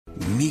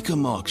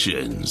Mecum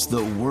Auctions,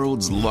 the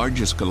world's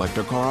largest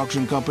collector car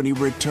auction company,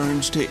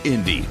 returns to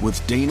Indy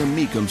with Dana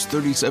Mecum's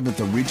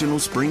 37th Regional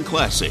Spring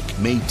Classic,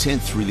 May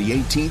 10th through the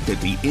 18th at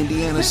the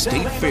Indiana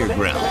State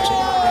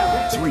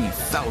Fairgrounds.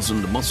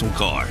 3,000 muscle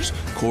cars,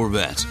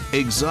 Corvettes,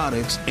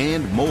 exotics,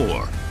 and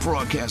more.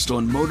 Broadcast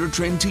on Motor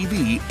Trend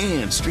TV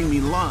and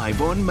streaming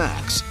live on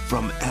Max.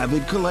 From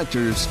avid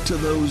collectors to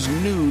those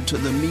new to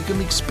the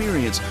Mecum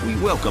experience, we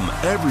welcome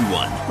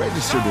everyone.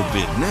 Register to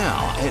bid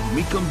now at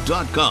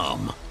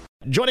Mecum.com.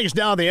 Joining us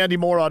now on the Andy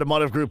Moore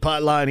Automotive Group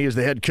hotline, he is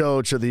the head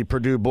coach of the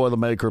Purdue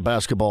Boilermaker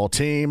basketball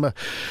team.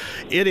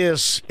 It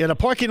is in a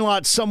parking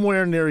lot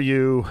somewhere near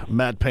you,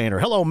 Matt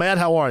Painter. Hello, Matt.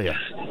 How are you?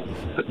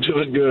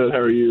 Doing good. How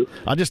are you?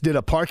 I just did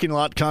a parking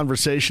lot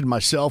conversation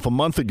myself a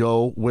month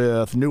ago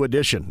with New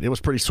Edition. It was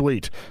pretty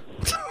sweet.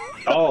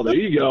 Oh, there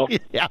you go.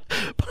 Yeah.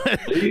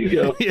 There you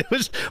go. It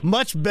was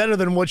much better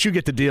than what you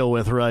get to deal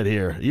with right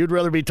here. You'd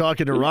rather be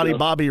talking to Ronnie,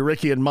 Bobby,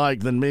 Ricky, and Mike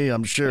than me,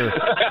 I'm sure.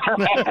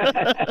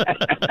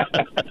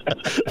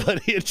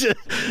 But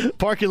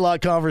parking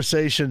lot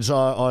conversations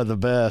are the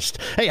best.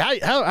 Hey,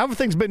 how have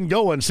things been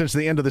going since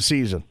the end of the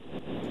season?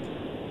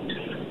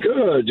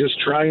 Good. Just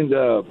trying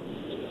to,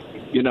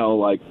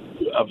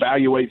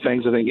 evaluate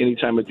things. I think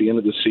anytime at the end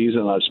of the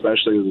season,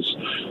 especially it was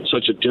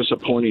such a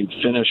disappointing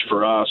finish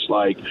for us.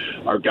 Like,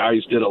 our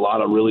guys did a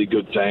lot of really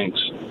good things.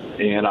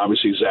 And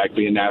obviously Zach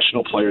being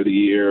National Player of the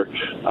Year,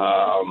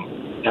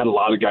 had a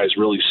lot of guys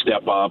really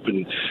step up,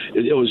 and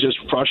it was just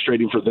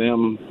frustrating for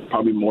them,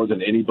 probably more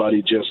than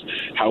anybody, just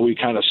how we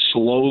kind of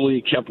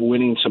slowly kept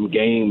winning some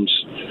games,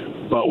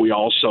 but we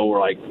also were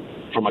like,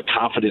 from a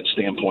confidence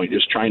standpoint,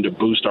 just trying to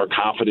boost our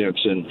confidence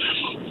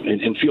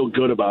and feel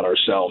good about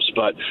ourselves.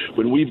 But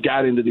when we've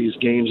got into these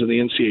games in the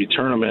NCAA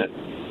tournament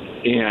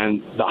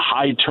and the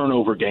high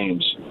turnover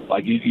games,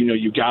 like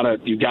you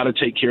gotta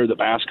take care of the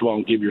basketball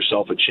and give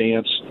yourself a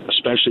chance,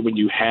 especially when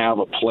you have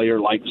a player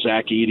like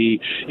Zach Edey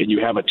and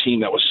you have a team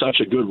that was such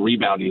a good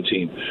rebounding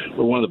team.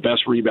 We're one of the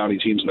best rebounding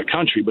teams in the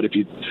country, but if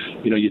you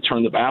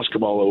turn the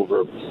basketball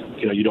over,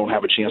 you don't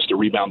have a chance to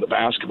rebound the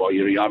basketball.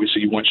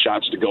 Obviously you want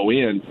shots to go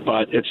in,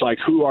 but it's like,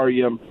 who are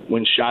you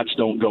when shots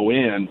don't go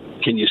in?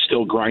 Can you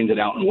still grind it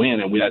out and win?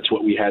 And that's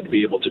what we had to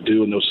be able to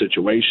do in those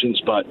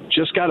situations. But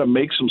just got to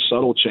make some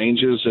subtle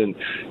changes and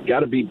got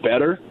to be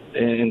better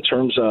in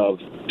terms of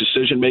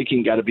decision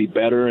making, got to be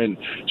better in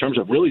terms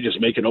of really just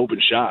making open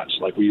shots.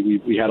 Like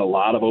we had a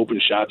lot of open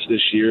shots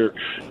this year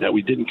that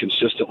we didn't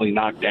consistently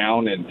knock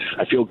down, and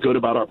I feel good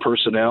about our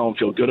personnel and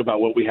feel good about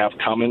what we have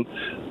coming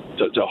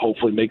to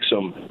hopefully make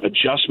some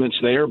adjustments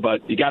there.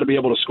 But you got to be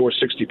able to score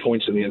 60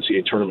 points in the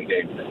NCAA tournament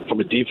game.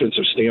 From a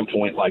defensive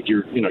standpoint, like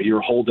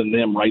you're holding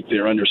them right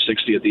there under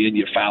 60 at the end.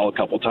 You foul a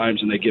couple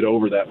times and they get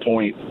over that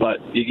point. But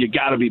you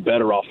got to be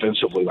better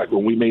offensively. Like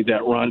when we made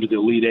that run to the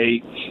Elite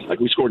Eight, like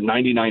we scored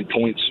 99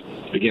 points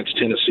against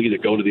Tennessee to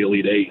go to the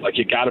Elite Eight. Like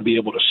you got to be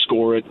able to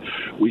score it.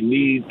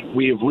 We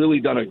have really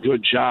done a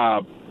good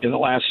job in the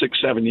last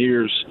 6-7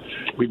 years.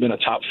 We've been a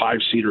top 5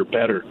 seed or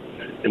better.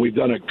 And we've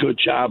done a good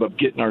job of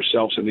getting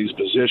ourselves in these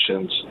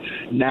positions.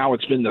 Now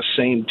it's been the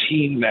same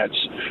team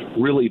that's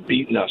really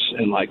beaten us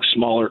in like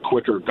smaller,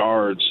 quicker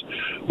guards.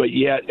 But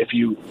yet, if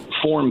you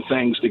form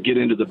things to get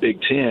into the Big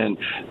Ten,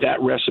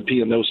 that recipe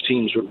and those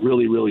teams would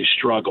really, really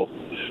struggle.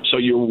 So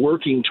you're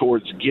working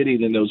towards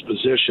getting in those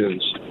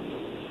positions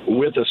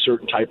with a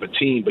certain type of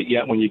team, but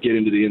yet when you get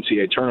into the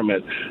NCAA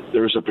tournament,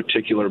 there's a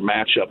particular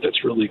matchup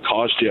that's really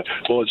caused you.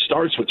 Well, it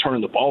starts with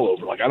turning the ball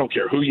over. Like, I don't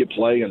care who you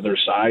play and their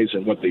size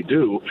and what they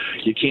do,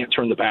 you can't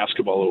turn the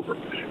basketball over.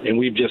 And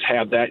we've just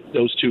had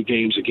those 2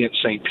 games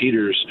against St.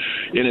 Peter's,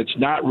 and it's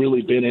not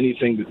really been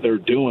anything that they're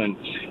doing.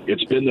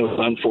 It's been those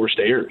unforced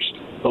errors.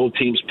 Both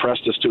teams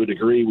pressed us to a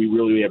degree. We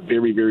really had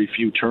very, very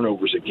few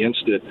turnovers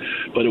against it,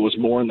 but it was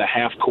more in the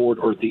half court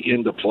or at the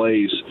end of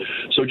plays.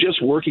 So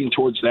just working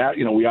towards that,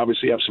 we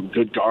obviously have some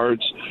good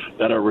guards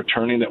that are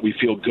returning that we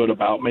feel good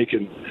about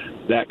making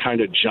that kind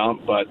of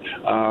jump. But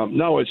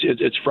no,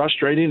 it's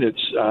frustrating.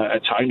 It's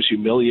at times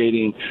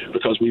humiliating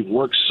because we've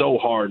worked so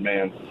hard,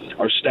 man.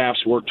 Our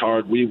staff's worked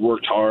hard. We've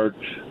worked hard,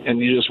 and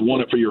you just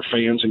want it for your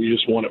fans and you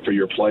just want it for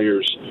your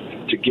players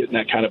to get in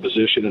that kind of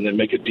position and then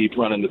make a deep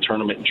run in the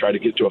tournament and try to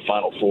get to a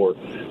Final Four.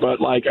 But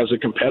like as a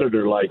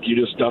competitor, like you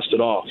just dust it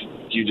off.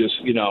 You just,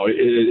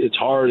 it's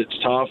hard, it's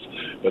tough,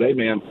 but hey,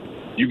 man,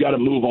 you got to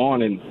move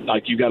on and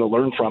like you got to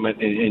learn from it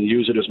and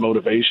use it as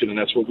motivation, and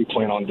that's what we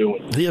plan on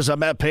doing. He is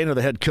Matt Painter,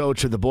 the head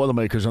coach of the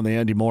Boilermakers on the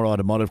Andy Moore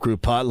Automotive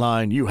Group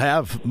hotline. You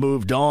have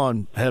moved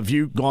on. Have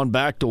you gone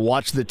back to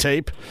watch the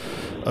tape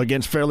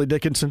against Fairleigh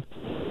Dickinson?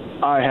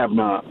 I have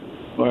not.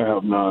 I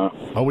have not.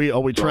 Are we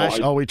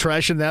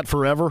trashing that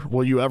forever?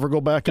 Will you ever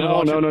go back and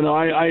watch it? No.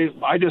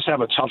 I just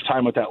have a tough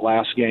time with that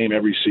last game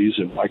every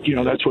season. Like,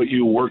 that's what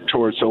you work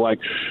towards. So, like,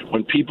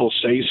 when people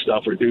say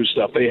stuff or do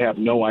stuff, they have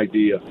no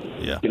idea.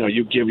 Yeah.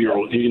 You give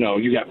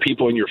you got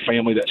people in your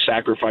family that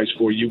sacrifice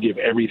for you. You give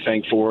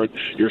everything for it.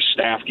 Your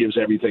staff gives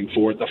everything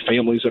for it. The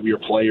families of your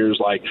players,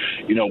 like,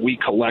 we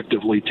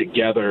collectively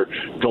together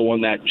go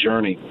on that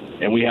journey.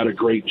 And we had a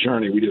great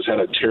journey. We just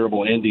had a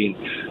terrible ending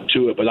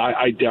to it, but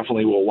I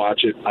definitely will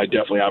watch it. I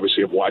definitely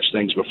obviously have watched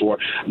things before.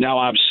 Now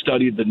I've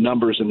studied the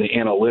numbers and the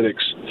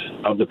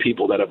analytics of the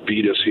people that have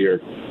beat us here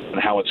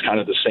and how it's kind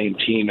of the same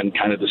team and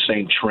kind of the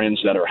same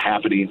trends that are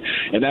happening.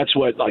 And that's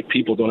what, like,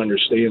 people don't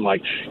understand.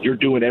 Like, you're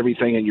doing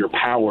everything in your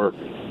power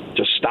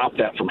to stop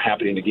that from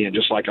happening again,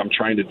 just like I'm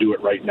trying to do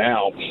it right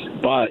now.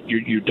 But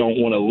you don't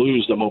want to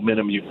lose the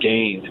momentum you've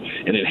gained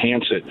and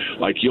enhance it.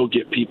 Like, you'll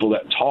get people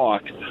that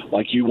talk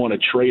like you want to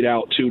trade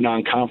out 2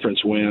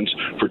 non-conference wins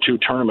for 2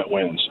 tournament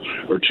wins,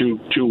 or two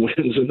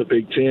wins in the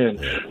Big Ten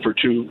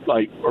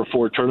for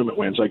 4 tournament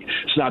wins. Like,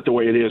 it's not the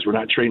way it is. We're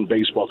not trading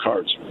baseball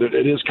cards.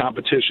 It is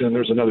competition, and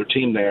there's another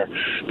team there.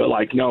 But,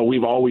 like, no,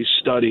 we've always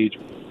studied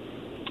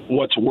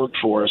what's worked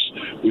for us.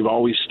 We've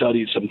always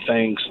studied some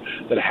things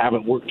that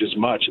haven't worked as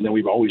much, and then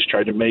we've always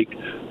tried to make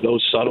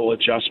those subtle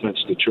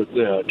adjustments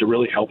to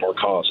really help our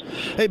cause.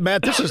 Hey,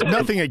 Matt, this is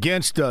nothing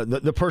against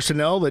the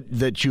personnel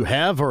that you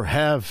have or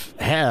have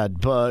had,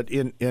 but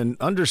in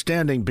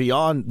understanding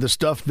beyond the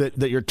stuff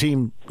that your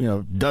team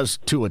does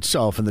to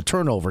itself in the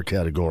turnover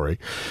category,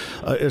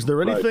 is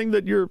there anything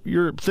that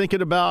you're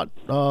thinking about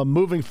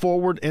moving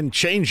forward and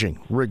changing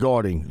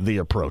regarding the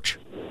approach?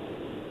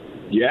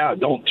 Yeah,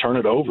 don't turn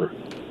it over.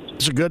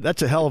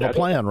 That's a hell of a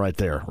plan right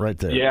there.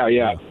 Yeah.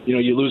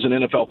 You lose an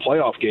NFL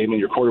playoff game and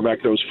your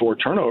quarterback throws 4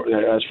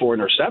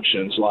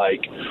 interceptions.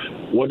 Like,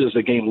 what does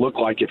the game look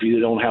like if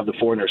you don't have the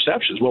 4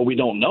 interceptions? Well, we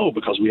don't know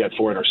because we had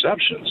 4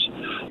 interceptions.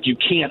 You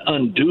can't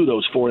undo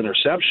those 4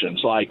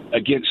 interceptions. Like,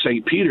 against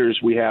St. Peter's,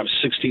 we have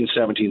 16,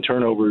 17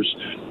 turnovers.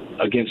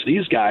 Against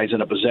these guys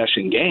in a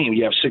possession game,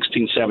 you have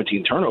 16,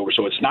 17 turnovers.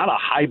 So it's not a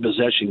high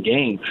possession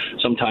game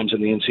sometimes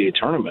in the NCAA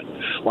tournament.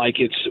 Like,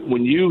 it's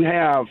when you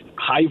have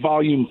high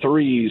volume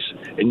threes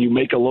and you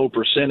make a low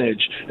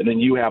percentage and then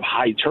you have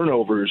high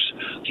turnovers,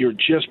 you're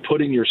just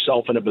putting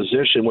yourself in a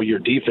position where your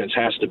defense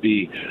has to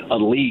be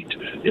elite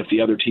if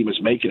the other team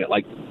is making it.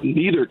 Like,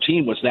 neither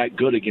team was that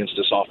good against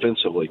us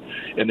offensively,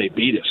 and they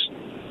beat us.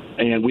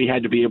 And we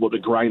had to be able to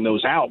grind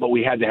those out, but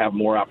we had to have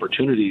more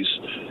opportunities,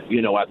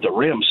 at the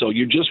rim. So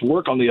you just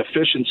work on the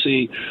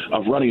efficiency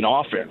of running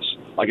offense.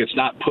 Like, it's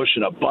not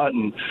pushing a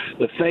button.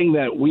 The thing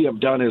that we have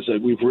done is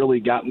that we've really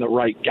gotten the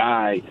right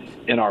guy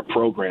in our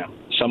program.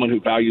 Someone who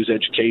values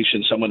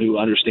education, someone who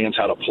understands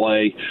how to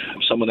play,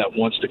 someone that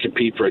wants to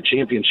compete for a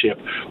championship.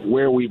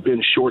 Where we've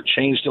been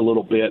shortchanged a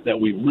little bit, that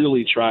we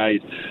really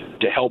tried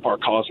to help our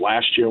cause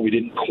last year, we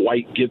didn't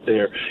quite get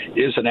there,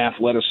 is an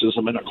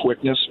athleticism and a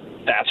quickness.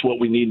 That's what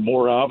we need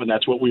more of, and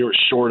that's what we were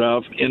short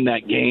of in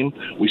that game.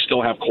 We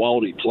still have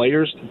quality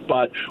players,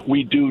 but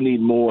we do need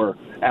more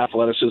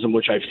athleticism,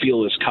 which I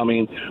feel is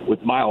coming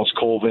with Miles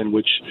Colvin,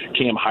 which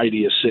Cam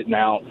Heide is sitting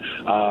out.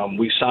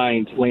 We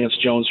signed Lance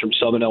Jones from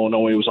Southern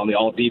Illinois. He was on the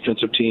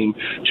all-defensive team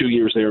 2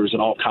 years there. He was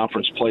an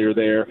all-conference player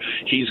there.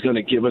 He's going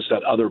to give us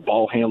that other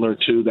ball handler,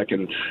 too, that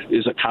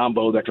is a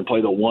combo that can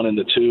play the 1 and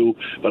the 2,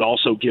 but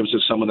also gives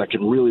us someone that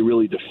can really,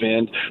 really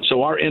defend.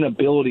 So our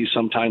inability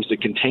sometimes to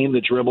contain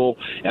the dribble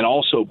and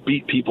also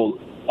beat people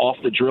off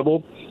the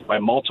dribble by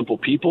multiple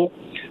people,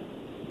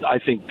 I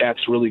think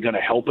that's really going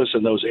to help us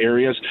in those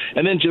areas.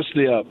 And then just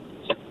the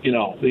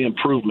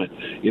improvement.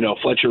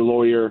 Fletcher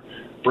Lawyer,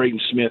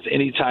 Braden Smith,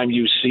 anytime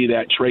you see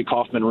that, Trey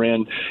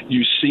Kaufman-Wren,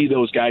 you see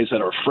those guys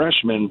that are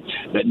freshmen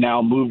that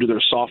now move to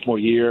their sophomore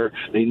year,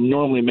 they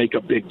normally make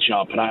a big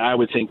jump. And I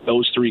would think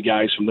those 3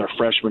 guys from their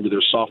freshman to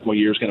their sophomore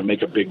year is going to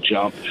make a big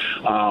jump.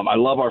 I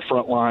love our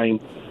front line.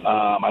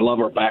 I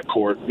love our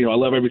backcourt. I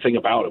love everything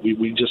about it.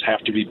 We just have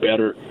to be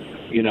better,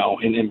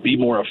 and be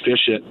more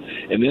efficient.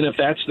 And then if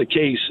that's the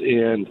case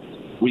and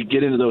we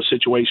get into those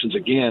situations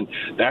again,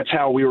 that's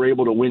how we were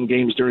able to win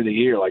games during the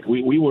year. Like,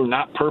 we were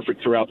not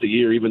perfect throughout the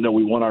year, even though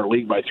we won our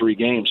league by 3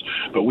 games,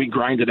 but we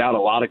grinded out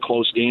a lot of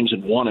close games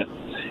and won it.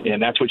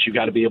 And that's what you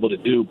got to be able to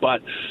do.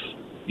 But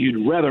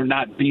you'd rather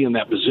not be in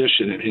that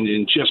position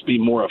and just be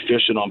more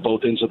efficient on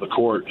both ends of the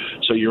court,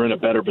 so you're in a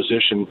better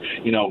position,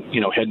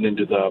 heading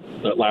into the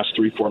last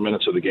 3-4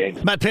 minutes of the game.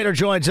 Matt Painter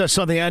joins us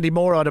on the Andy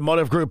Moore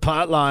Automotive Group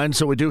hotline.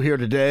 So we do hear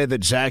today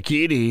that Zach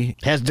Edey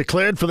has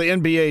declared for the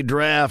NBA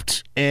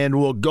draft and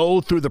will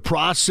go through the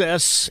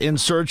process in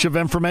search of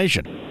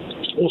information.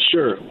 Well,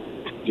 sure.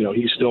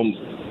 He's still,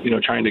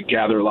 trying to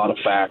gather a lot of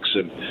facts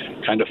and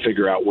kind of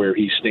figure out where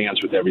he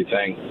stands with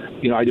everything.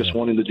 I just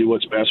want him to do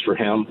what's best for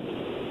him.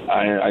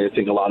 I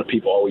think a lot of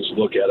people always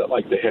look at it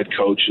like the head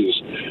coach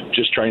is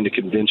just trying to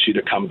convince you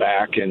to come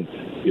back. And,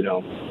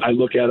 I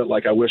look at it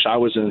like I wish I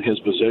was in his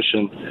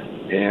position.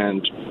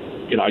 And,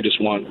 I just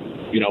want,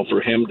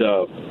 for him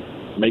to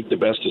make the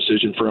best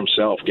decision for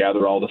himself,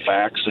 gather all the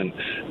facts and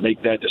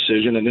make that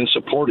decision, and then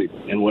support him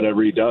in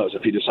whatever he does.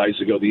 If he decides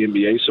to go to the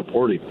NBA,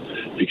 support him.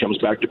 If he comes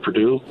back to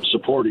Purdue,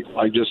 support him.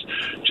 I just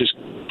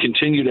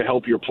continue to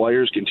help your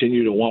players,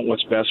 continue to want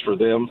what's best for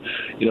them.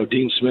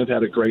 Dean Smith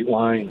had a great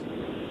line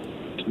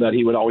that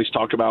he would always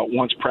talk about: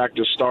 once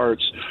practice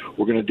starts,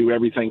 we're going to do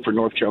everything for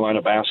North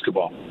Carolina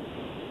basketball,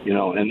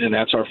 and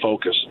that's our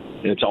focus.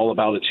 And it's all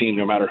about a team,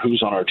 no matter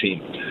who's on our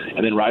team.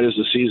 And then right as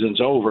the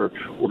season's over,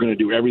 we're going to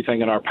do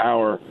everything in our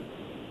power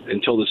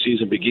until the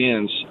season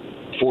begins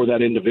for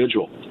that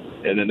individual.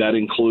 And then that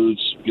includes,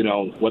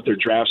 what their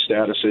draft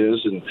status is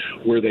and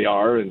where they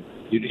are. And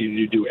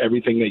you do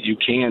everything that you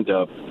can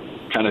to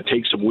kind of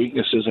take some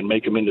weaknesses and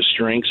make them into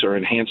strengths or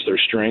enhance their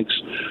strengths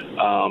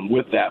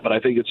with that. But I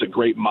think it's a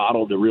great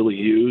model to really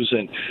use,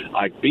 and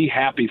be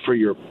happy for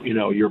your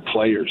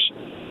players.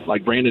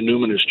 Like Brandon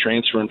Newman is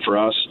transferring for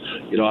us.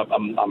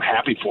 I'm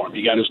happy for him.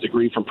 He got his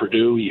degree from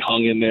Purdue. He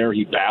hung in there.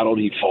 He battled.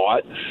 He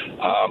fought.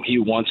 He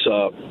wants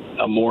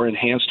a more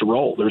enhanced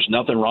role. There's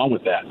nothing wrong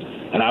with that.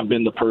 And I've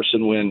been the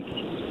person when,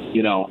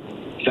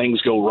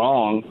 things go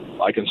wrong,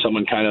 like, and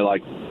someone kind of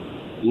like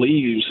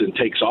leaves and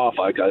takes off.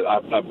 Like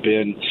I've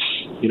been,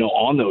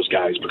 on those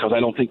guys, because I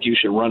don't think you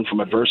should run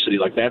from adversity.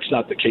 Like, that's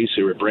not the case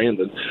here with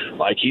Brandon.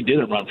 Like, he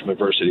didn't run from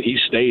adversity. He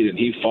stayed and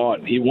he fought.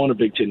 And he won a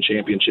Big Ten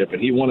championship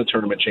and he won a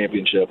tournament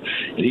championship,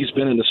 and he's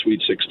been in the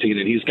Sweet 16,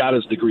 and he's got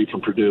his degree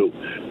from Purdue.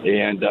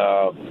 And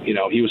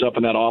he was up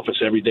in that office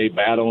every day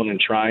battling and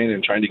trying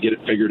to get it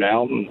figured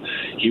out, and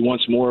he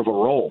wants more of a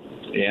role.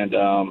 And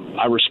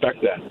I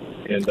respect that.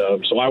 And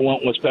so I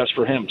want what's best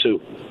for him,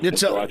 too.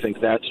 So I think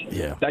that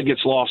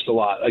gets lost a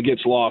lot. It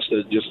gets lost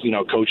that just,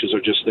 coaches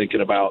are just thinking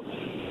about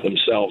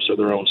themselves or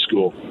their own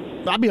school.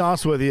 I'll be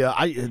honest with you.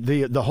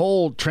 The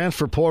whole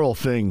transfer portal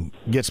thing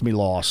gets me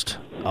lost.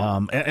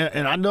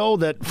 And I know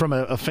that from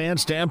a fan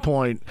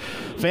standpoint,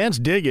 fans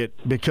dig it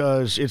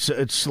because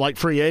it's like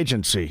free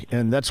agency.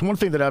 And that's one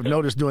thing that I've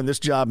noticed doing this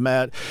job,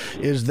 Matt,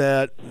 is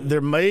that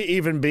there may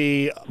even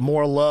be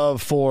more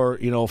love for,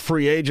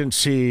 free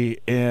agency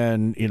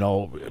and,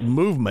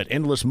 movement,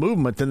 endless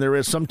movement, than there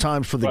is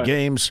sometimes for the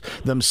games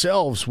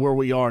themselves where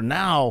we are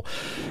now.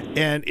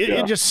 And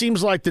it just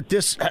seems like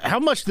that how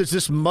much does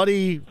this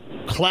muddy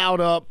cloud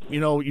up,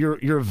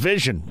 your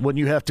vision when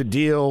you have to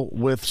deal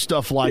with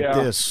stuff like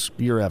this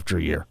year after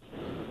year?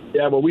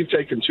 Yeah, well, we've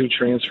taken 2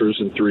 transfers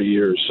in 3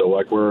 years, so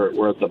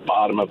we're at the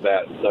bottom of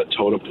that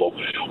totem pole.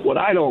 What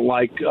I don't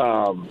like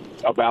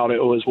about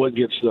it was what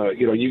gets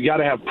you got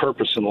to have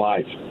purpose in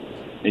life,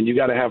 and you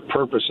got to have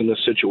purpose in this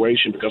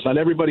situation, because not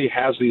everybody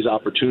has these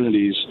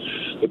opportunities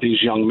that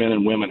these young men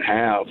and women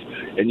have,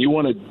 and you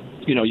want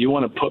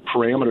to put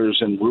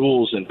parameters and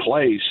rules in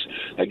place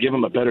that give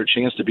them a better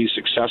chance to be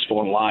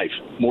successful in life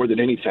more than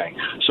anything.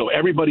 So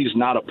everybody's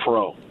not a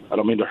pro. I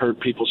don't mean to hurt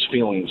people's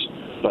feelings,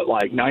 but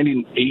like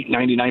 98,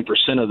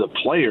 99% of the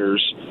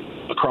players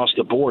across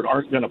the board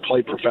aren't going to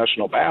play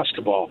professional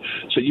basketball.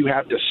 So you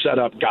have to set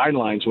up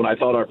guidelines. When I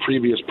thought our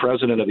previous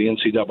president of the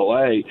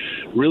NCAA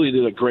really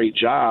did a great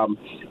job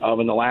of,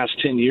 in the last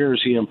 10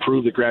 years, he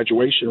improved the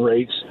graduation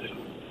rates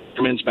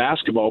for men's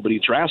basketball, but he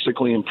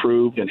drastically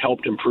improved and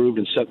helped improve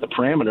and set the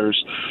parameters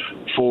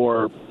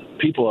for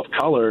people of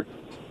color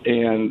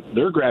and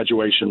their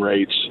graduation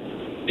rates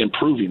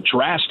improving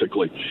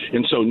drastically.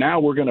 And so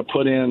now we're going to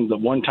put in the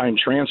one-time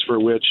transfer,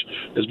 which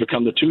has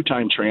become the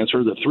 2-time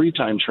transfer, the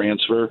 3-time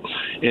transfer.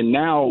 And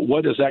now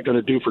what is that going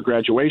to do for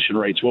graduation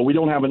rates? Well, we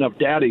don't have enough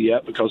data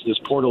yet because this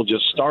portal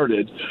just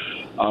started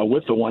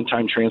with the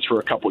one-time transfer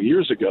a couple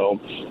years ago.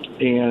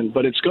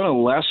 But it's going to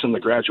lessen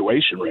the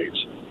graduation rates.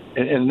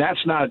 And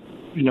that's not,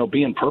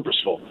 being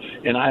purposeful.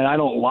 And I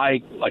don't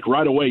like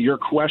right away, your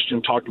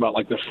question talked about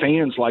like the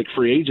fans like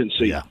free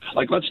agency. Yeah.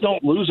 Like, let's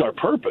don't lose our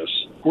purpose.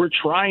 We're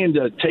trying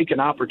to take an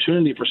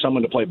opportunity for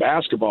someone to play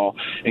basketball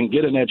and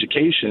get an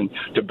education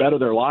to better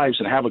their lives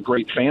and have a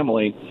great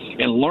family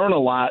and learn a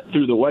lot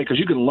through the way, because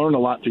you can learn a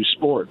lot through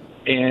sport.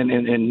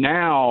 And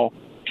now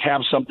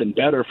have something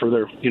better for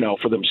their,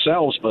 for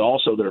themselves, but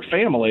also their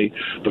family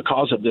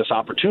because of this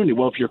opportunity.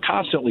 Well, if you're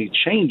constantly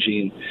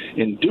changing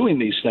and doing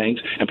these things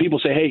and people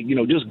say, hey,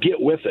 just get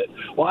with it.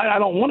 Well, I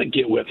don't want to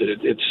get with it.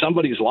 It's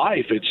somebody's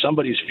life. It's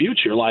somebody's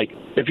future. Like,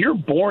 if you're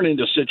born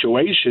into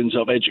situations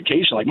of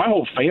education, like my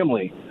whole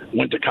family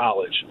went to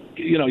college.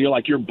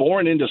 You're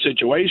born into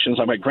situations.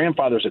 Like, my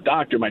grandfather's a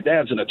doctor, my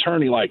dad's an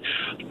attorney. Like,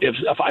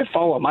 if I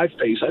fall on my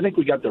face, I think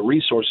we got the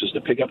resources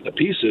to pick up the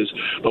pieces.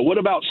 But what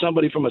about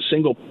somebody from a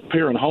single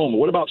parent home?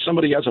 What about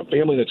somebody who has a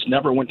family that's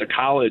never went to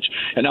college,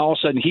 and all of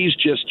a sudden he's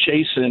just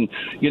chasing,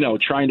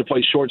 trying to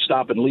play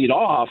shortstop and lead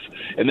off,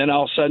 and then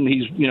all of a sudden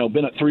he's,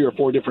 been at 3 or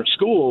 4 different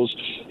schools,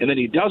 and then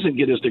he doesn't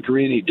get his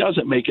degree and he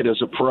doesn't make it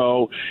as a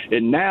pro,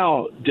 and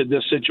now did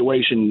this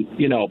situation,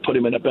 put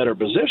him in a better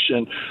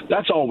position?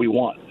 That's all we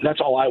want.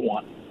 That's all I want.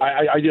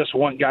 I just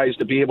want guys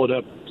to be able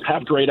to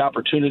have great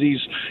opportunities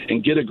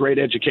and get a great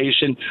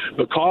education,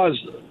 because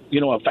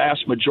a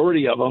vast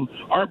majority of them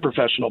aren't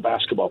professional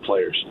basketball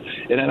players.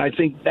 And I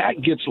think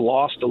that gets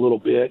lost a little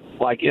bit,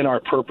 like, in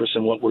our purpose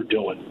and what we're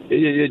doing.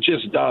 It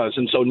just does.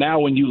 And so now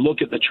when you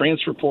look at the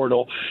transfer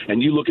portal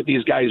and you look at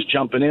these guys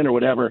jumping in or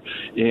whatever,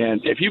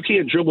 and if you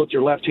can't dribble with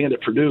your left hand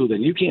at Purdue,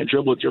 then you can't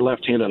dribble with your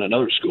left hand at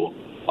another school.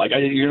 Like,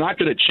 you're not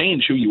going to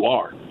change who you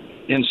are.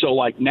 And so,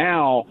 like,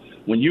 now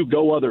when you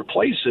go other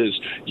places,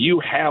 you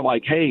have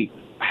like, hey,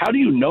 how do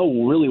you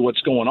know really what's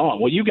going on?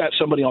 Well, you got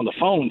somebody on the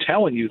phone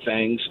telling you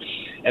things,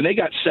 and they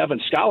got 7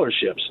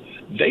 scholarships.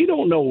 They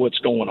don't know what's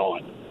going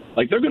on.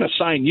 Like, they're going to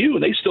sign you,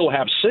 and they still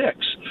have 6.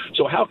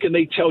 So how can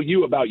they tell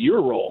you about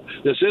your role?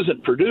 This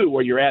isn't Purdue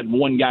where you're adding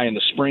one guy in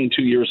the spring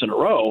 2 years in a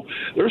row.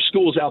 There's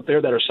schools out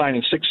there that are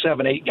signing 6,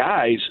 7, 8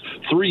 guys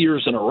 3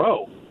 years in a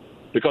row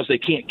because they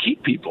can't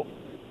keep people.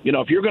 You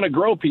know, if you're going to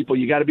grow people,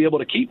 you got to be able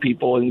to keep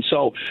people. And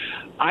so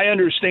I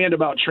understand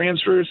about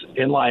transfers,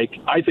 and, like,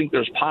 I think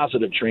there's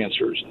positive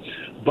transfers.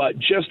 But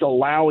just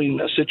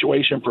allowing a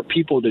situation for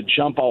people to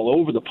jump all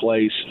over the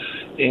place,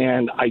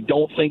 and I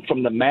don't think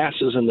from the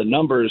masses and the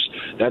numbers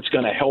that's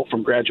going to help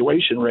from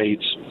graduation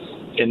rates.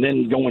 And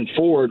then going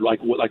forward,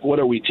 like what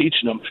are we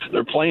teaching them?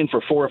 They're playing for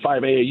 4 or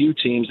 5 AAU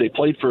teams. They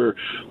played for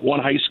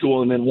one high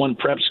school and then one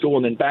prep school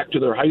and then back to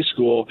their high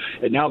school,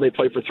 and now they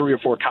play for 3 or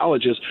 4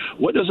 colleges.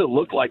 What does it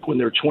look like when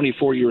they're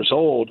 24 years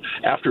old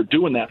after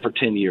doing that for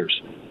 10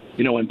 years?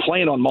 You know, and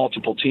playing on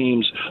multiple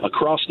teams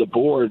across the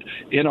board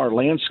in our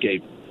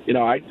landscape. You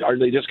know, are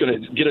they just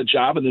going to get a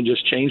job and then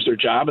just change their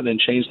job and then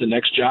change the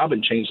next job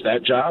and change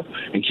that job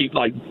and keep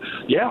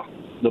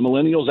the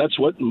millennials, that's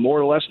what more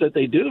or less that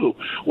they do.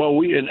 Well,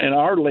 we in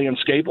our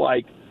landscape,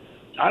 like,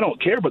 I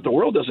don't care, but the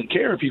world doesn't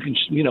care if you can,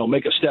 you know,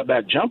 make a step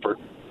back jumper.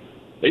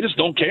 They just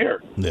don't care.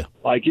 Yeah.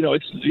 Like, you know,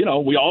 it's, you know,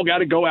 we all got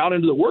to go out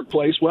into the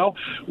workplace. Well,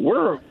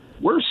 we're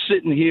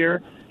sitting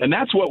here, and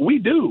that's what we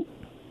do.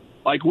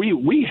 Like,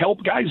 we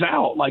help guys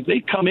out. Like, they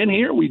come in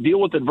here, we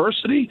deal with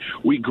adversity,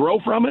 we grow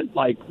from it,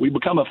 like, we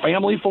become a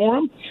family for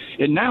them.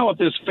 And now if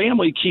this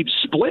family keeps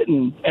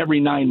splitting every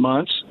 9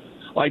 months,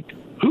 like,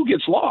 who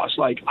gets lost?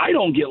 Like, I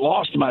don't get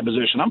lost in my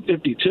position. I'm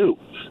 52.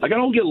 Like, I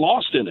don't get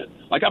lost in it.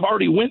 Like, I've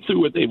already went through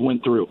what they've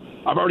went through.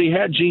 I've already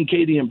had Gene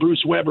Cady and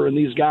Bruce Weber and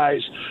these guys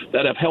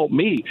that have helped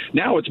me.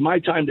 Now it's my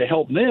time to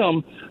help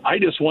them. I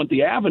just want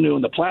the avenue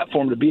and the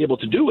platform to be able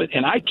to do it,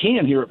 and I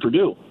can here at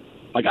Purdue.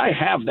 Like, I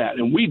have that,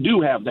 and we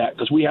do have that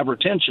because we have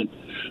retention.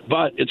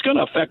 But it's going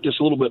to affect us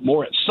a little bit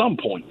more at some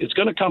point. It's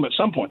going to come at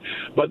some point.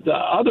 But the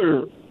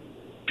other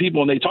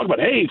people, and they talk about,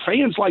 hey,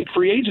 fans like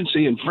free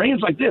agency and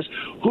fans like this.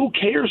 Who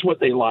cares what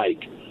they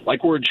like?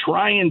 Like, we're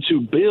trying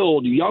to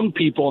build young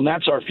people, and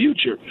that's our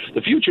future.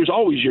 The future is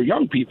always your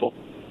young people.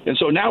 And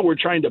so now we're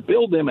trying to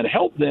build them and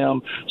help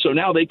them so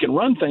now they can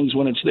run things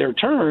when it's their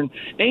turn,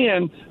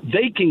 and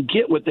they can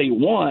get what they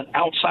want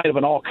outside of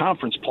an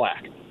all-conference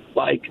plaque.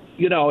 Like,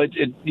 you know,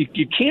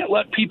 you can't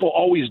let people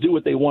always do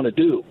what they want to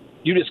do.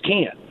 You just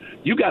can't.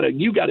 You got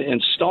to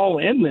install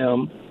in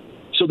them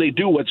so they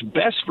do what's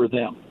best for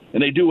them.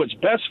 And they do what's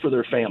best for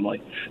their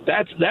family.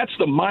 That's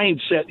the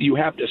mindset you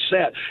have to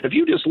set. If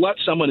you just let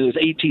someone who's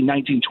 18,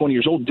 19, 20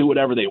 years old do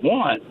whatever they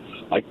want,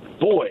 like,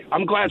 boy,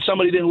 I'm glad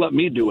somebody didn't let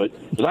me do it,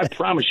 because I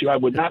promise you I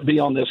would not be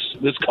on this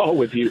call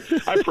with you.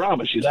 I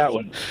promise you that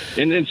one.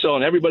 And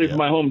everybody from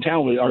my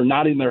hometown are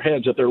nodding their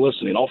heads that they're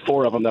listening, all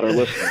 4 of them that are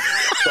listening.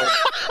 So,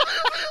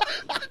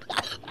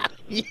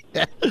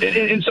 yeah.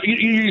 And so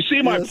you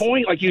see my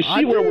point? Like, you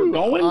see where we're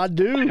going? I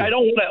do. Like, I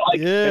don't want to,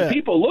 like, and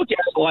people look at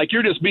it like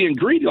you're just being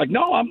greedy. Like,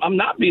 no, I'm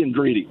not being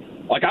greedy.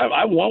 Like,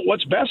 I want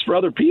what's best for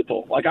other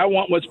people. Like, I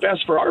want what's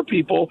best for our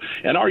people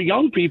and our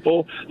young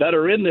people that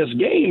are in this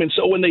game. And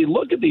so when they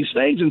look at these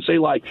things and say,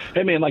 like,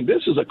 hey, man, like,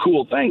 this is a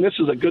cool thing. This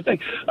is a good thing.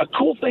 A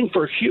cool thing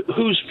for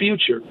whose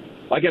future?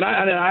 Like, and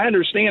I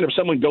understand if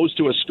someone goes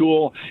to a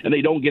school and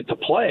they don't get to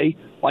play,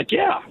 like,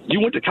 yeah, you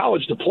went to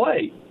college to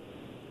play.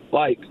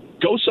 Like,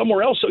 go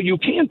somewhere else so you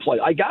can play.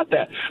 I got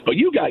that. But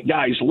you got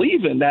guys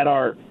leaving that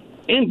are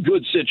in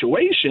good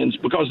situations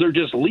because they're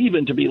just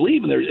leaving to be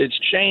leaving. It's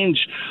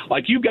change.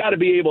 Like, you got to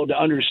be able to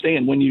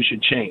understand when you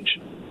should change.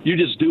 You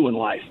just do in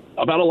life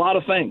about a lot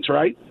of things,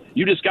 right?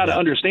 You just got to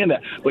understand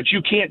that. But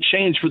you can't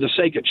change for the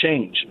sake of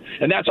change.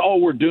 And that's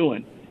all we're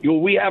doing. You know,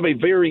 we have a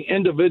very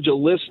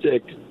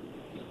individualistic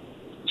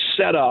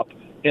setup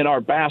in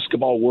our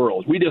basketball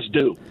world. We just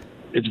do.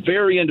 It's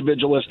very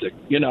individualistic.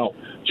 You know,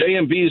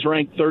 JMV is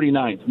ranked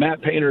 39th.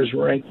 Matt Painter is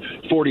ranked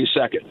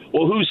 42nd.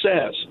 Well, who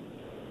says?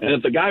 And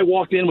if the guy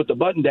walked in with the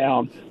button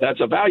down, that's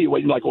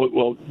evaluating, like,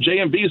 well,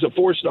 JMV is a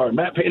 4-star,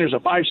 Matt Painter's a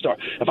 5-star.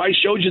 If I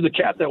showed you the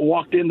cat that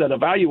walked in that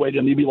evaluated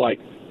him, you'd be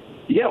like,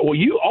 yeah, well,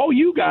 all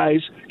you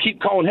guys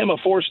keep calling him a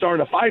 4-star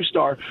and a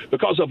 5-star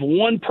because of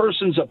one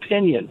person's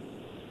opinion.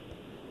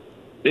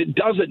 It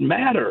doesn't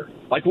matter.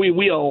 Like,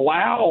 we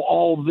allow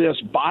all this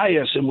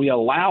bias and we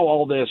allow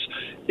all this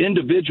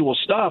individual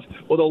stuff.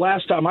 Well, the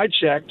last time I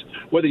checked,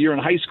 whether you're in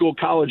high school,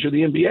 college, or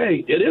the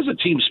NBA, it is a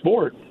team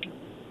sport.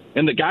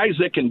 And the guys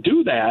that can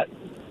do that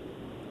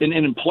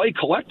and play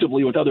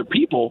collectively with other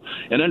people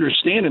and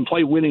understand and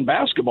play winning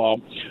basketball,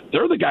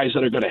 they're the guys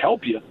that are going to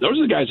help you. Those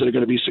are the guys that are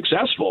going to be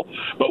successful.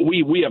 But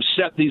we have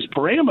set these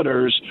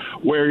parameters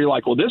where you're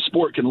like, well, this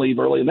sport can leave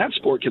early and that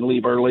sport can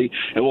leave early,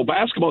 and, well,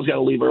 basketball's got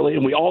to leave early,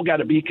 and we all got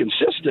to be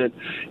consistent,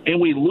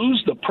 and we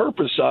lose the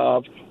purpose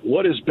of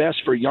what is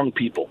best for young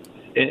people.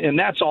 And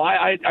that's all.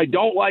 I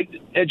don't like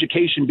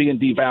education being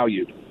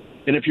devalued.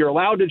 And if you're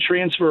allowed to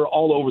transfer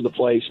all over the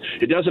place,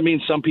 it doesn't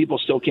mean some people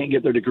still can't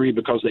get their degree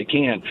because they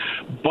can.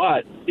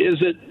 But is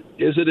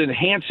it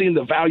enhancing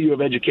the value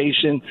of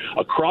education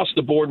across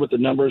the board with the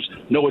numbers?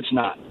 No, it's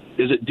not.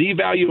 Is it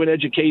devaluing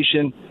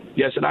education?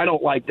 Yes, and I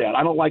don't like that.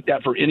 I don't like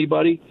that for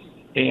anybody,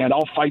 and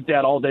I'll fight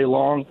that all day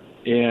long.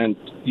 And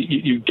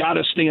you got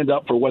to stand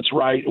up for what's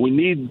right. We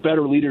need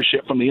better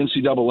leadership from the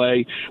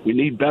NCAA. We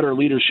need better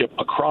leadership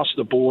across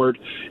the board,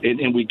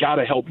 and we got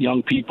to help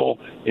young people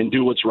and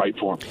do what's right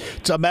for them.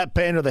 So Matt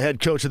Painter, the head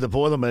coach of the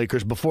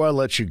Boilermakers, before I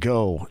let you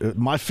go,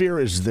 my fear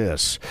is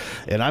this,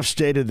 and I've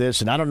stated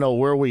this, and I don't know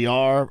where we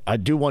are. I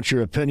do want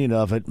your opinion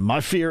of it.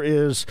 My fear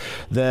is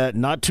that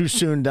not too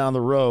soon down the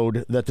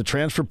road that the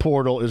transfer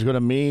portal is going to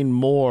mean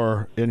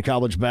more in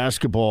college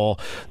basketball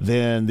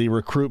than the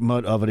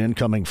recruitment of an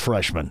incoming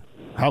freshman.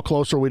 How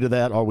close are we to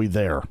that? Are we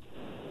there?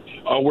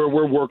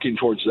 We're working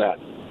towards that.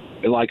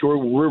 And like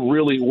we're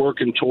really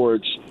working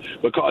towards,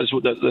 because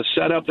the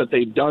setup that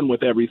they've done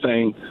with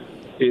everything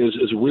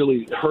is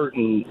really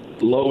hurting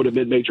low to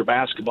mid-major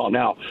basketball.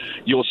 Now,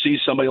 you'll see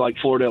somebody like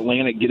Florida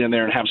Atlantic get in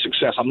there and have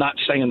success. I'm not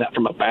saying that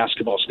from a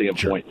basketball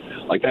standpoint.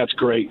 Sure. Like, that's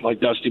great. Like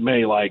Dusty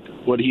May, like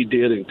what he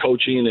did in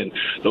coaching, and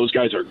those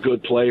guys are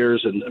good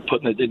players and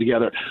putting it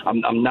together.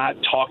 I'm not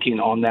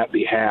talking on that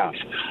behalf.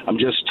 I'm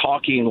just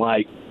talking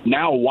like,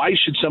 now, why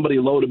should somebody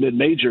low to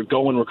mid-major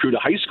go and recruit a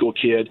high school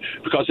kid?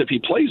 Because if he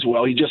plays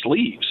well, he just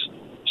leaves.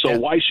 So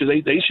why should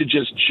they should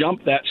just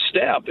jump that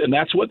step, and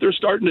that's what they're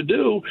starting to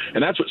do,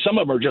 and that's what some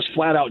of them are just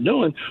flat out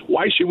doing.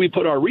 Why should we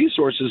put our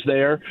resources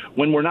there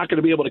when we're not going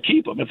to be able to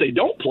keep them? If they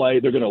don't play,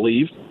 they're going to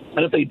leave,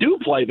 and if they do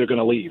play, they're going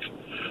to leave.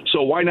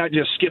 So why not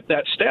just skip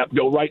that step,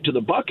 go right to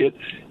the bucket,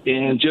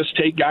 and just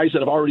take guys that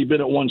have already been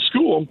at one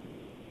school?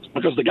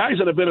 Because the guys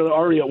that have been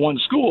already at one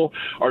school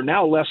are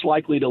now less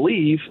likely to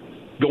leave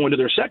going to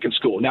their second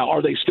school. Now,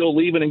 are they still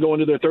leaving and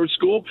going to their third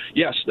school?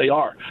 Yes, they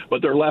are,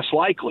 but they're less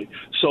likely.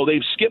 So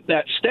they've skipped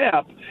that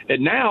step,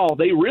 and now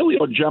they really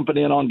are jumping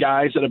in on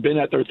guys that have been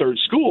at their third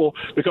school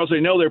because they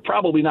know they're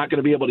probably not going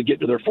to be able to get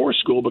to their fourth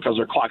school because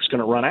their clock's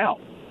going to run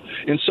out.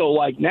 And so,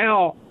 like,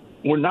 now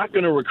we're not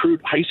going to recruit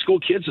high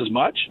school kids as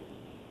much.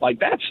 Like,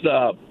 that's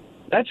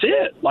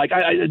it. Like,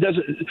 it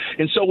doesn't.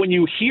 And so when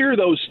you hear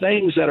those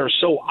things that are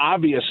so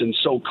obvious and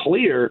so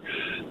clear,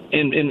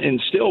 and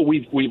still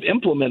we've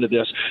implemented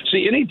this.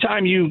 See,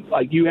 anytime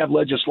you have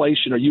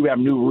legislation or you have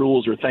new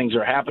rules or things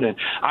are happening,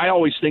 I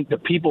always think the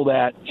people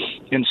that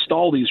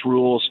install these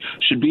rules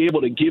should be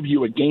able to give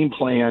you a game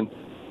plan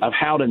of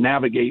how to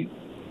navigate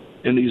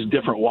in these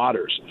different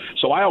waters.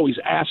 So I always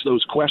ask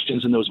those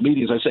questions in those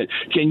meetings. I said,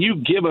 can you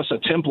give us a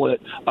template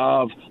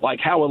of like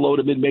how a low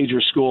to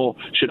mid-major school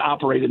should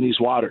operate in these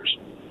waters?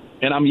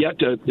 And I'm yet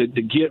to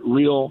get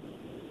real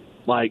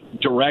like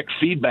direct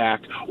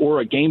feedback or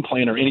a game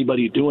plan or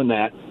anybody doing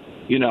that,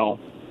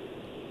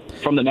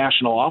 from the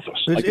national office.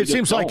 It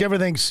seems like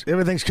everything's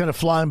kind of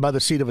flying by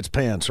the seat of its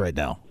pants right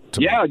now.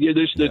 Yeah,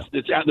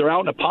 they're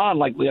out in a pond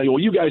like, well,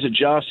 you guys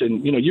adjust,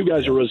 and, you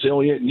guys are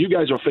resilient, and you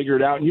guys will figure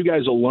it out, and you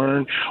guys will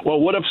learn.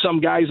 Well, what if some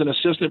guy's an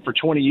assistant for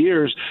 20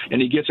 years,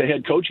 and he gets a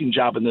head coaching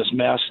job in this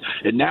mess,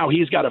 and now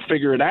he's got to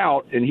figure it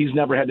out, and he's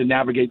never had to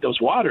navigate those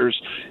waters,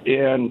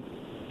 and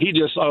he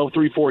just,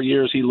 3-4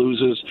 years,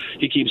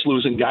 he keeps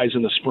losing guys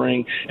in the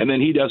spring, and then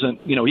he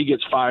doesn't, he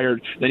gets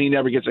fired, then he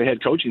never gets a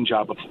head coaching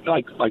job.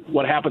 Like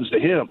what happens to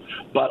him,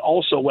 but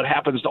also what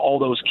happens to all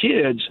those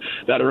kids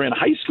that are in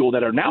high school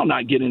that are now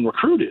not getting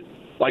recruited.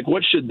 Like,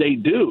 what should they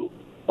do?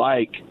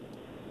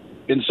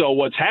 And so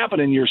what's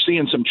happening, you're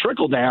seeing some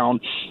trickle down,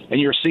 and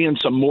you're seeing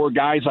some more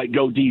guys like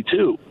go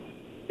D2.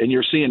 And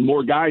you're seeing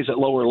more guys at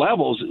lower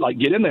levels like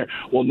get in there.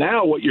 Well,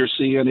 now what you're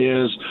seeing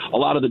is a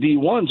lot of the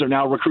D1s are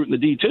now recruiting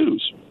the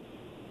D2s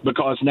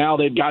because now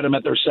they've got them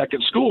at their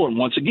second school. And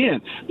once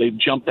again, they've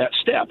jumped that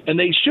step. And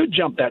they should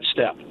jump that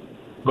step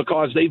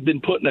because they've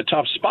been put in a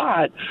tough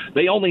spot.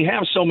 They only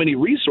have so many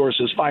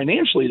resources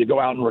financially to go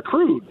out and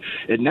recruit.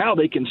 And now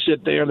they can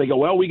sit there and they go,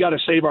 well, we got to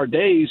save our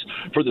days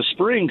for the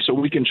spring so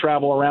we can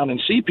travel around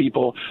and see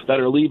people that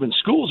are leaving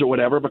schools or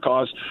whatever,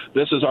 because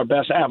this is our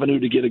best avenue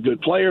to get a good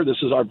player. This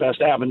is our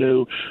best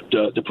avenue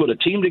to put a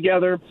team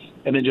together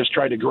and then just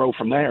try to grow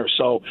from there.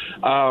 So,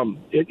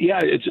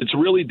 it's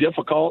really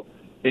difficult.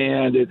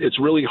 And it's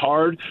really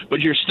hard, but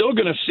you're still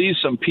going to see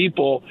some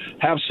people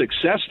have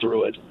success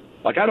through it.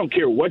 Like, I don't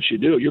care what you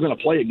do. You're going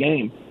to play a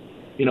game.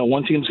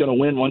 One team's going to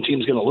win, one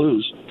team's going to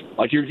lose.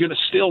 Like, you're going to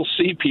still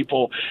see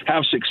people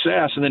have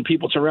success, and then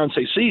people turn around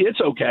and say, see,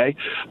 it's okay.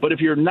 But if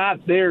you're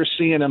not there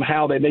seeing them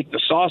how they make the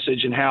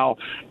sausage and how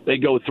they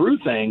go through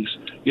things,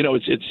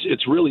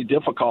 it's really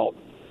difficult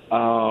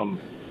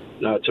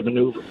to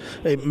maneuver.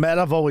 Hey, Matt,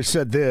 I've always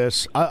said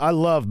this. I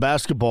love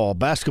basketball.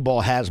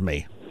 Basketball has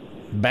me.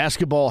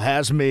 Basketball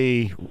has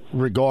me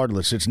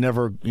regardless. It's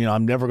never,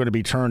 I'm never going to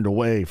be turned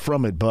away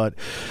from it. But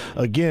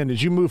again,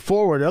 as you move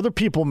forward, other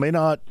people may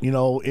not,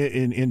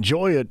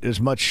 enjoy it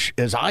as much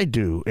as I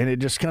do. And it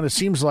just kind of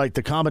seems like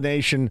the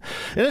combination,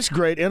 and it's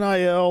great,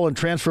 NIL and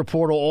transfer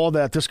portal, all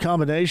that, this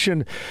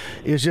combination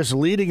is just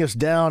leading us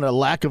down a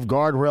lack of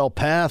guardrail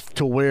path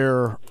to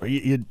where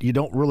you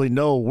don't really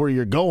know where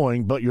you're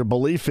going, but your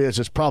belief is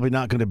it's probably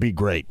not going to be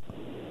great.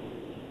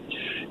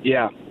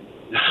 Yeah.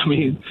 I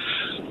mean,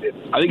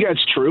 I think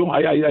that's true.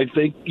 I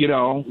think,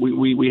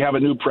 we have a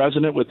new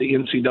president with the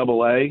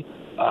NCAA.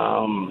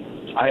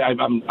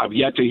 I've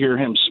yet to hear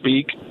him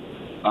speak.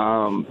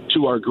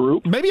 to our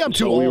group. Maybe I'm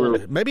too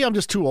old. Maybe I'm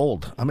just too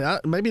old. I mean,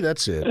 maybe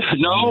that's it.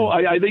 No,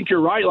 I think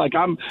you're right. Like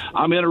I'm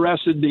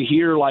interested to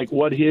hear like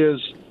what his,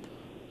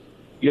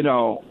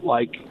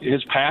 like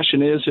his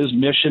passion is, his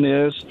mission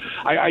is.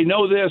 I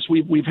know this.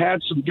 We've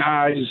had some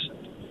guys,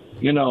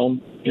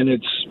 and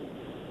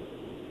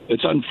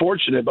it's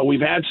unfortunate, but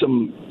we've had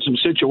some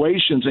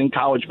situations in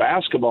college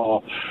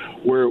basketball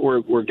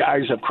where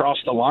guys have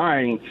crossed the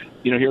line,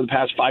 here the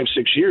past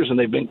 5-6 years, and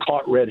they've been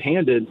caught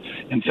red-handed,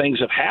 and things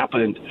have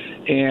happened,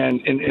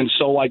 and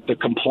so like the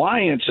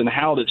compliance and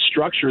how that's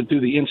structured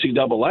through the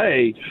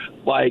NCAA,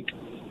 like.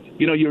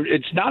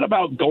 It's not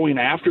about going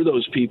after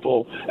those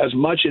people as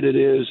much as it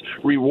is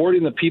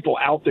rewarding the people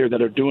out there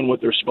that are doing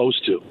what they're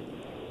supposed to.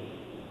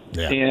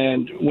 Yeah.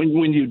 And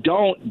when you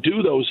don't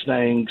do those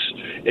things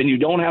and you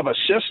don't have a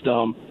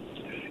system,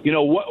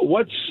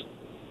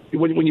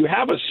 when you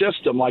have a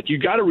system, like you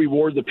got to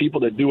reward the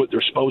people that do what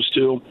they're supposed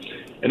to.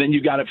 And then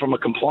you got it from a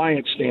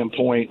compliance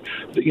standpoint,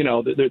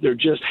 there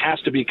just has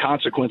to be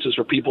consequences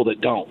for people that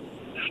don't.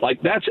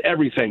 Like that's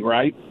everything,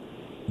 right?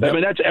 Yep. I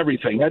mean, that's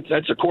everything.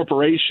 That's a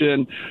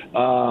corporation.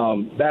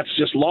 That's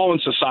just law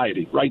and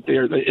society right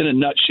there in a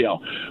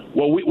nutshell.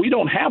 Well, we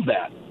don't have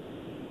that.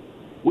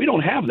 We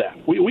don't have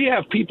that. We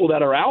have people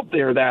that are out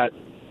there that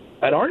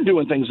aren't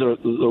doing things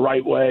the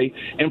right way,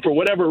 and for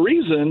whatever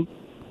reason,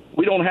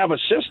 we don't have a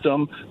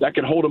system that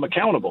can hold them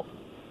accountable.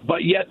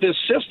 But yet this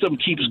system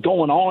keeps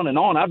going on and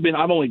on.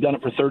 I've only done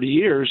it for 30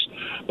 years,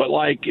 but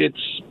like it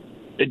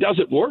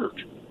doesn't work.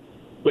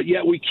 But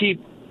yet we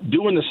keep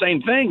doing the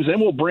same things. Then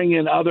we'll bring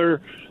in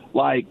other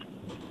like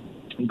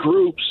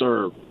groups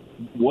or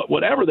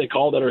whatever they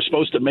call that are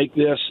supposed to make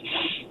this,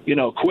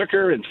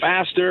 quicker and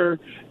faster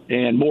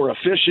and more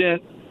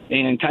efficient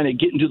and kind of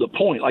getting to the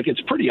point. Like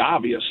it's pretty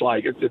obvious.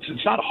 Like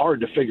it's not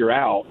hard to figure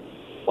out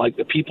like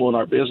the people in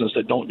our business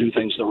that don't do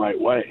things the right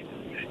way.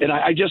 And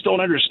I just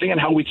don't understand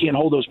how we can't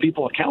hold those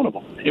people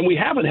accountable. And we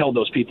haven't held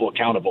those people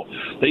accountable.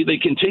 They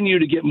continue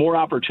to get more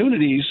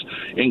opportunities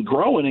and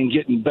growing and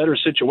getting better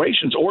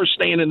situations or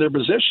staying in their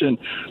position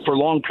for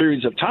long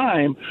periods of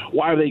time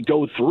while they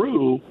go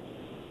through,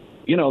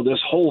 this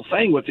whole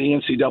thing with the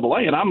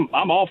NCAA. And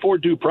I'm all for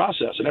due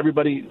process, and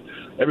everybody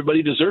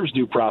deserves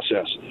due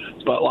process.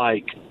 But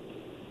like,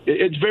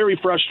 it's very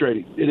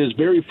frustrating. It is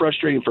very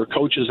frustrating for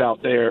coaches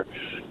out there.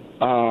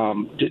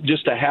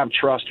 Just to have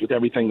trust with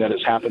everything that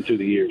has happened through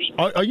the years.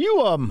 Are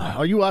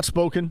you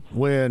outspoken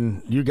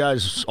when you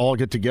guys all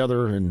get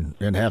together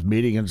and have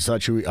meetings and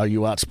such? Are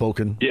you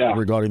outspoken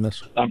regarding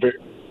this? I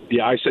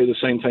say the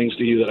same things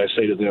to you that I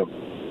say to them.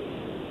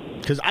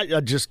 Because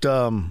I just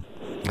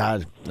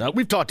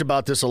we've talked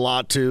about this a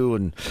lot too,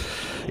 and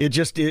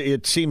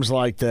it seems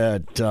like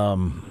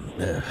that.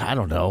 I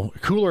don't know.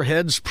 Cooler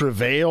heads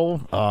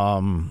prevail.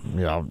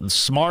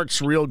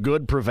 Smarts, real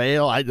good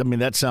prevail. I mean,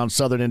 that sounds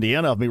Southern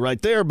Indiana of me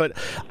right there. But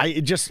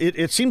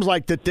it seems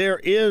like that there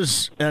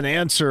is an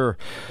answer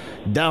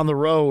down the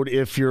road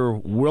if you're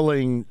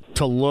willing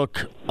to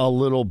look a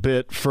little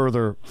bit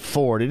further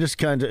forward. It just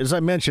kind of, as I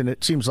mentioned,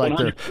 it seems like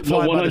they're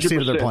flying by the seat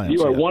of their plans.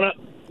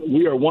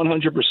 We are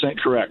 100%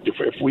 correct.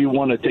 If we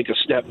want to take a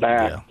step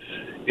back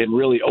and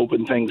really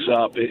open things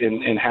up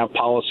and have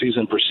policies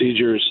and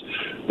procedures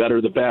that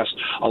are the best.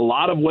 A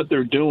lot of what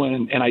they're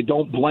doing, and I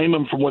don't blame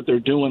them for what they're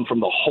doing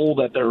from the hole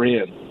that they're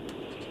in,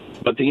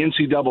 but the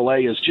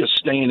NCAA is just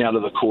staying out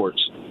of the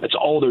courts. That's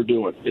all they're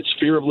doing. It's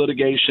fear of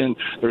litigation.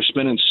 They're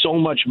spending so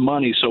much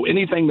money, so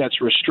anything that's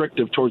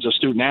restrictive towards a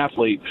student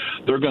athlete,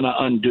 they're going to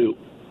undo.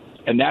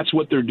 And that's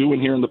what they're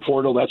doing here in the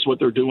portal. That's what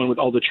they're doing with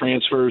all the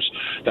transfers.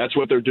 That's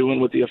what they're doing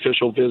with the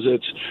official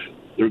visits.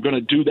 They're going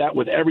to do that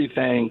with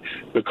everything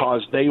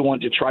because they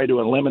want to try to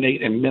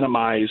eliminate and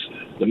minimize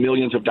the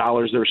millions of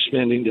dollars they're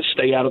spending to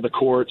stay out of the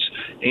courts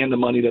and the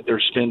money that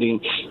they're spending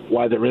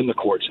while they're in the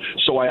courts.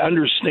 So I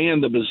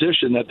understand the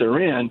position that they're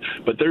in,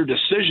 but their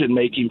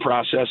decision-making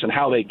process and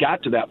how they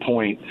got to that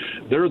point,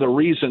 they're the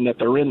reason that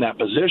they're in that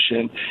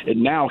position.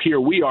 And now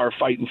here we are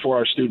fighting for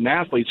our student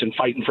athletes and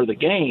fighting for the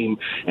game,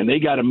 and they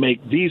got to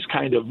make these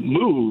kind of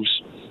moves.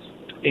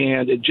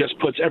 And it just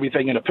puts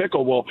everything in a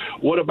pickle. Well,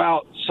 what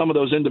about some of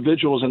those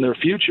individuals in their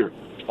future?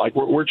 Like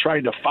we're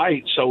trying to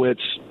fight, so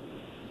it's,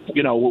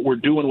 we're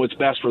doing what's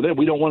best for them.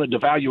 We don't want to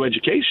devalue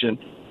education.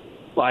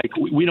 Like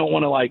we don't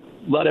want to like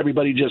let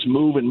everybody just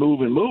move and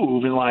move and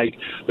move. And like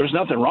there's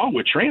nothing wrong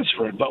with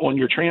transferring, but when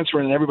you're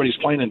transferring and everybody's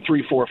playing in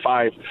 3, 4,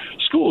 5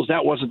 schools,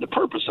 that wasn't the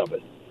purpose of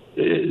it.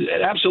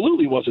 It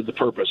absolutely wasn't the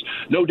purpose.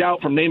 No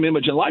doubt from name,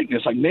 image, and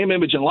likeness. Like name,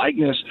 image, and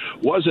likeness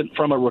wasn't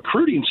from a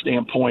recruiting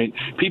standpoint,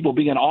 people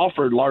being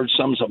offered large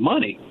sums of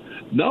money.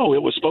 No,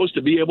 it was supposed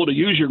to be able to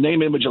use your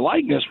name, image, and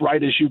likeness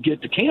right as you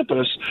get to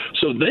campus,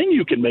 so then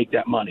you can make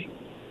that money.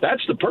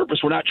 That's the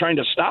purpose. We're not trying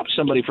to stop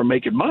somebody from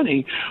making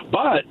money,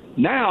 but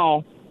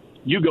now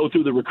you go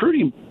through the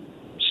recruiting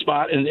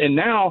spot, and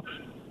now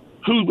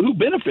who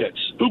benefits?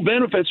 Who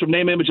benefits from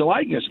name, image, and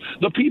likeness?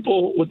 The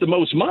people with the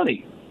most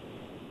money.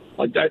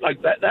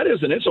 Like that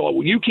isn't it.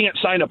 So you can't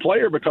sign a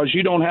player because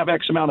you don't have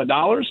X amount of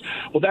dollars.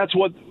 Well, that's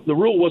what the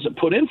rule wasn't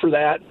put in for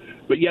that,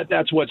 but yet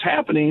that's what's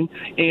happening,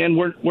 and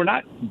we're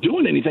not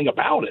doing anything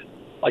about it.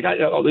 Like,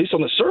 at least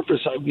on the surface,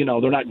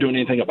 they're not doing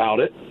anything about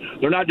it.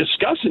 They're not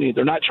discussing it.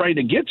 They're not trying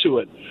to get to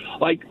it.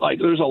 Like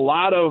there's a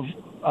lot of,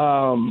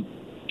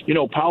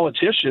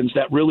 politicians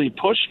that really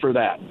push for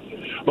that.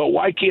 But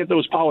why can't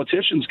those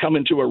politicians come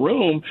into a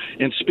room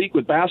and speak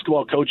with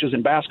basketball coaches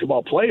and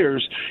basketball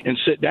players and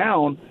sit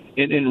down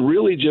and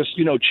really just,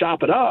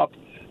 chop it up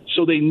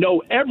so they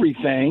know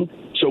everything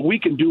so we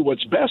can do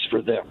what's best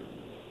for them?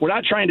 We're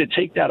not trying to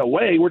take that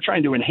away. We're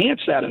trying to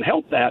enhance that and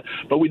help that,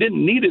 but we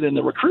didn't need it in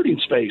the recruiting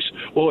space.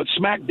 Well, it's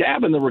smack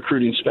dab in the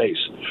recruiting space.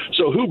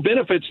 So who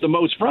benefits the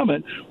most from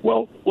it?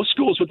 Well,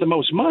 schools with the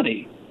most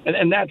money.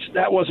 And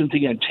that wasn't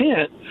the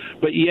intent,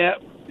 but yet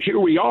here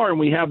we are and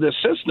we have this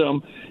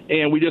system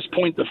and we just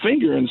point the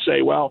finger and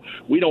say, well,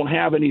 we don't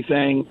have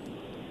anything,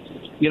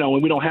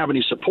 and we don't have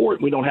any support.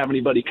 And we don't have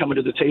anybody coming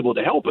to the table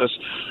to help us.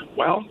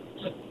 Well,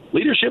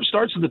 leadership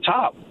starts at the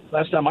top.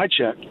 Last time I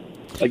checked.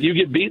 Like, you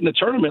get beat in the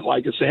tournament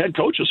like it's the head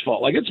coach's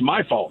fault. Like, it's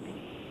my fault.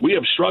 We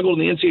have struggled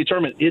in the NCAA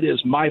tournament. It is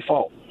my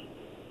fault.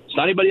 It's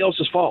not anybody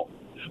else's fault.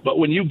 But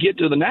when you get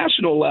to the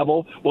national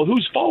level, well,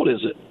 whose fault is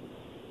it?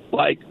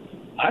 Like,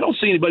 I don't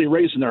see anybody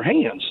raising their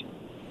hands.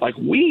 Like,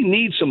 we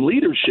need some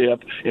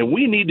leadership, and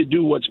we need to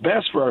do what's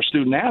best for our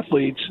student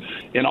athletes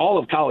in all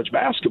of college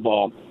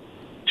basketball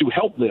to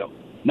help them.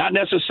 Not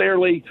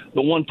necessarily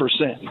the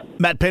 1%.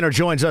 Matt Painter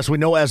joins us. We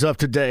know as of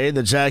today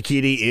that Zach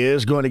Edey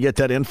is going to get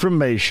that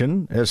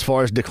information as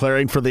far as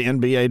declaring for the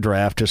NBA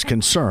draft is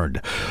concerned.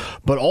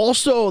 But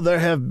also there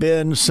have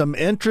been some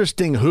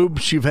interesting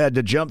hoops you've had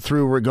to jump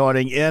through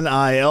regarding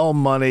NIL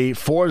money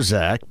for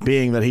Zach,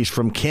 being that he's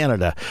from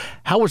Canada.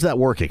 How is that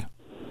working?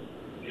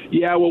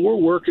 Yeah, well, we're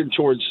working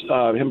towards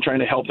him trying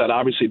to help that,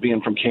 obviously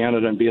being from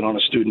Canada and being on a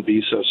student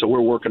visa. So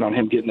we're working on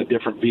him getting a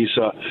different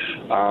visa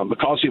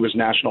because he was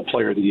National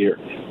Player of the Year.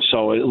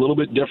 So a little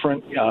bit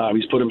different.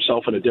 He's put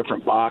himself in a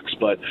different box,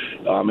 but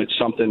it's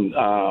something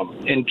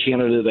in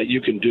Canada that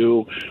you can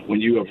do when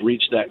you have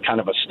reached that kind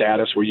of a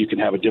status where you can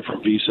have a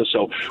different visa.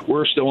 So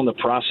we're still in the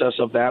process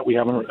of that. We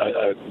haven't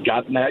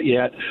gotten that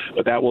yet,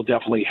 but that will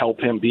definitely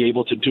help him be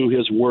able to do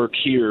his work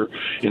here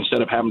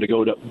instead of having to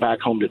go back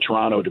home to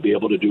Toronto to be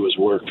able to do his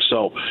work.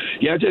 So,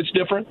 yeah, it's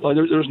different.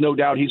 There's no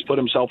doubt he's put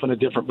himself in a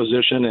different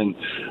position,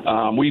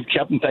 and we've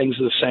kept things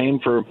the same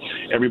for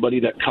everybody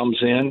that comes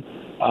in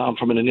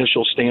from an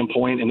initial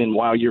standpoint. And then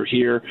while you're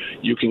here,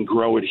 you can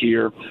grow it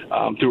here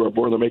through our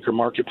Boilermaker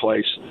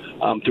Marketplace,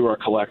 through our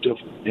collective,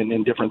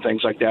 and different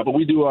things like that. But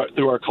we do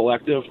through our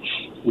collective.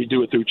 We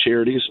do it through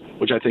charities,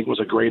 which I think was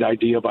a great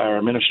idea by our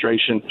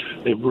administration.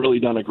 They've really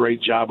done a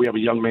great job. We have a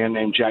young man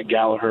named Jack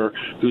Gallagher,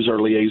 who's our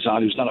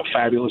liaison, who's done a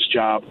fabulous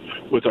job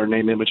with our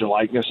name, image, and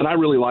likeness. And I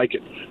really like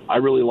it. I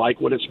really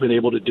like what it's been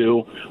able to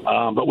do.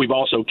 But we've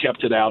also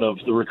kept it out of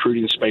the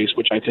recruiting space,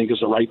 which I think is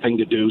the right thing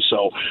to do.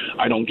 So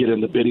I don't get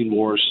in the bidding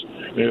wars.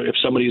 If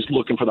somebody's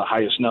looking for the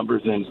highest number,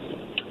 then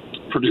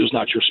Purdue's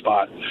not your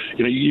spot.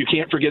 You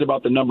can't forget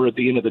about the number at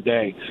the end of the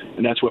day,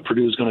 and that's what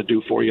Purdue's going to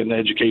do for you, and the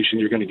education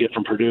you're going to get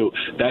from Purdue.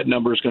 That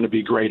number is going to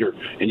be greater,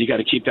 and you got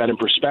to keep that in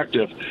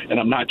perspective. And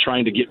I'm not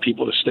trying to get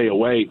people to stay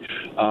away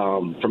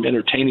from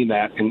entertaining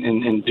that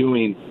and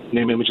doing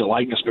name, image, and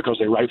likeness because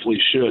they rightfully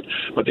should,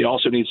 but they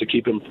also need to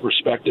keep in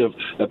perspective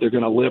that they're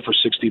going to live for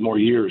 60 more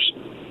years,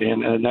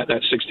 and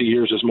that 60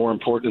 years is more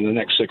important in the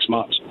next 6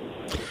 months.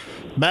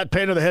 Matt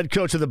Painter, the head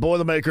coach of the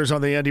Boilermakers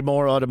on the Andy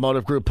Moore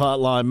Automotive Group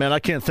hotline. Man, I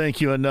can't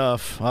thank you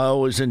enough. I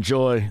always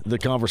enjoy the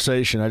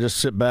conversation. I just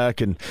sit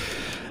back and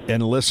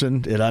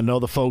listen, and I know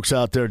the folks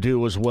out there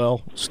do as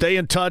well. Stay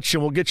in touch,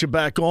 and we'll get you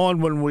back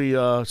on when we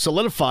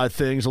solidify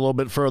things a little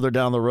bit further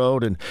down the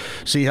road and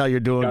see how you're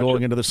doing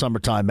going into the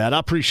summertime, Matt. I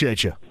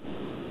appreciate you.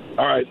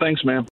 All right. Thanks, man.